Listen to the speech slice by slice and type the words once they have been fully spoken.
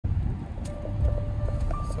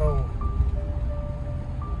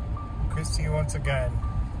Christy once again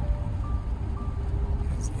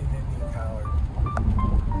is in an e-collar.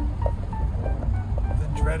 The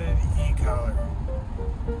dreaded e-collar.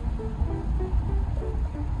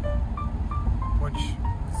 Which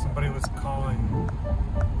somebody was calling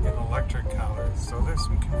an electric collar. So there's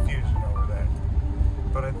some confusion over that.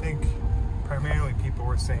 But I think primarily people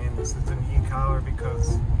were saying this is an e-collar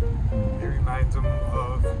because it reminds them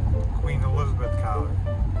of Queen Elizabeth collar.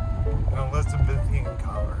 An Elizabethan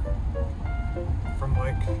collar from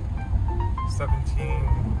like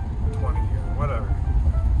 1720 or whatever.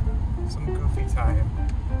 Some goofy time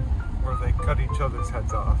where they cut each other's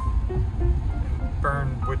heads off and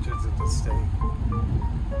burned witches at the stake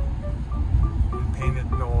and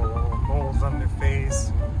painted moles on their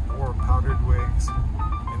face and wore powdered wigs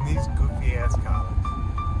and these goofy ass collars.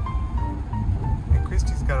 And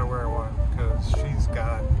Christy's got to wear one because she's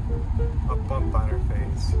got a bump on her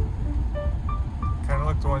face. Kind of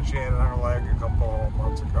like the one she had on her leg a couple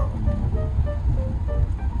months ago.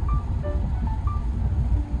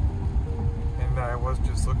 And I was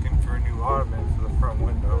just looking for a new ottoman for the front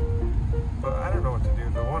window. But I don't know what to do.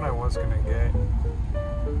 The one I was going to get,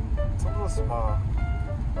 it's a little small.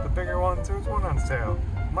 The bigger ones, there's one on sale.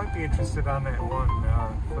 Might be interested on that one,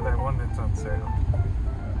 for that one that's on sale.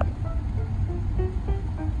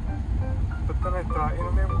 But then I thought,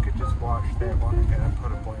 maybe we could just wash that one again and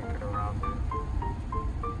put a blanket around it.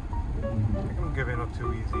 I think I'm giving it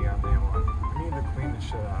too easy on that one. I need to clean the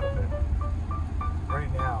shit out of it.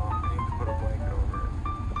 Right now, I need to put a blanket over it.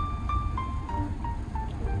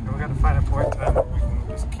 And we gotta find a point in time that we can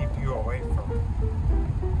just keep you away from it.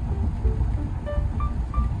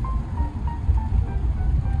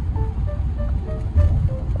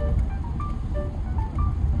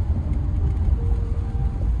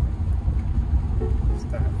 It's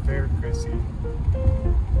not fair, Chrissy.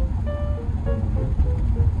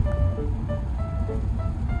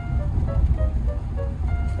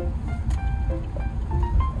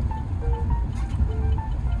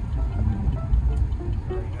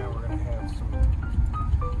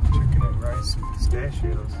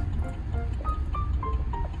 Pistachios.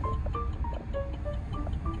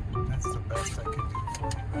 That's the best I could do for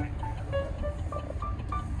you right now.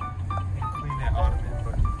 And clean that ottoman,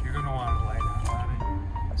 but you're going to want to lie down on it.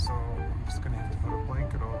 So I'm just going to have to put a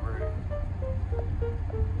blanket over it.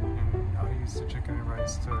 And I'll use the chicken and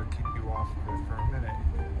rice to keep you off of it for a minute.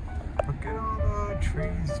 But get all the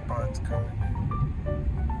tree spots coming in.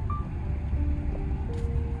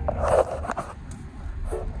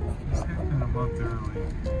 This happened a month early,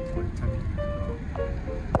 like 10 years ago.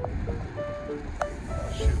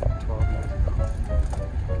 Shoot, 12 years ago.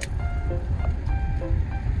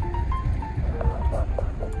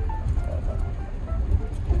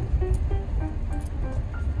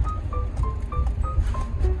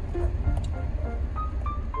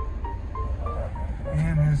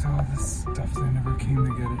 And there's all this stuff that never came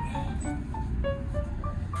to get it.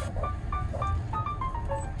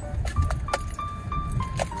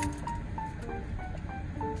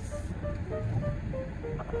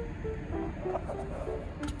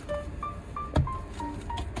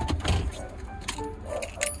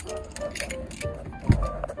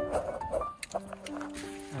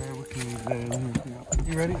 Alright, we can leave that in here.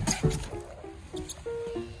 You ready? Are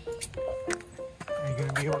you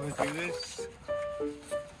gonna be able to do this?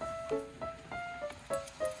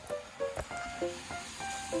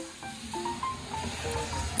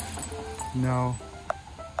 No.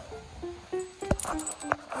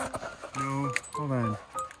 No, hold on.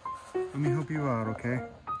 Let me help you out, okay?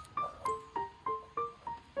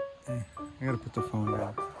 Hey, I gotta put the phone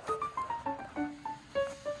down.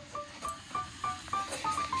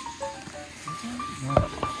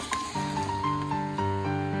 No.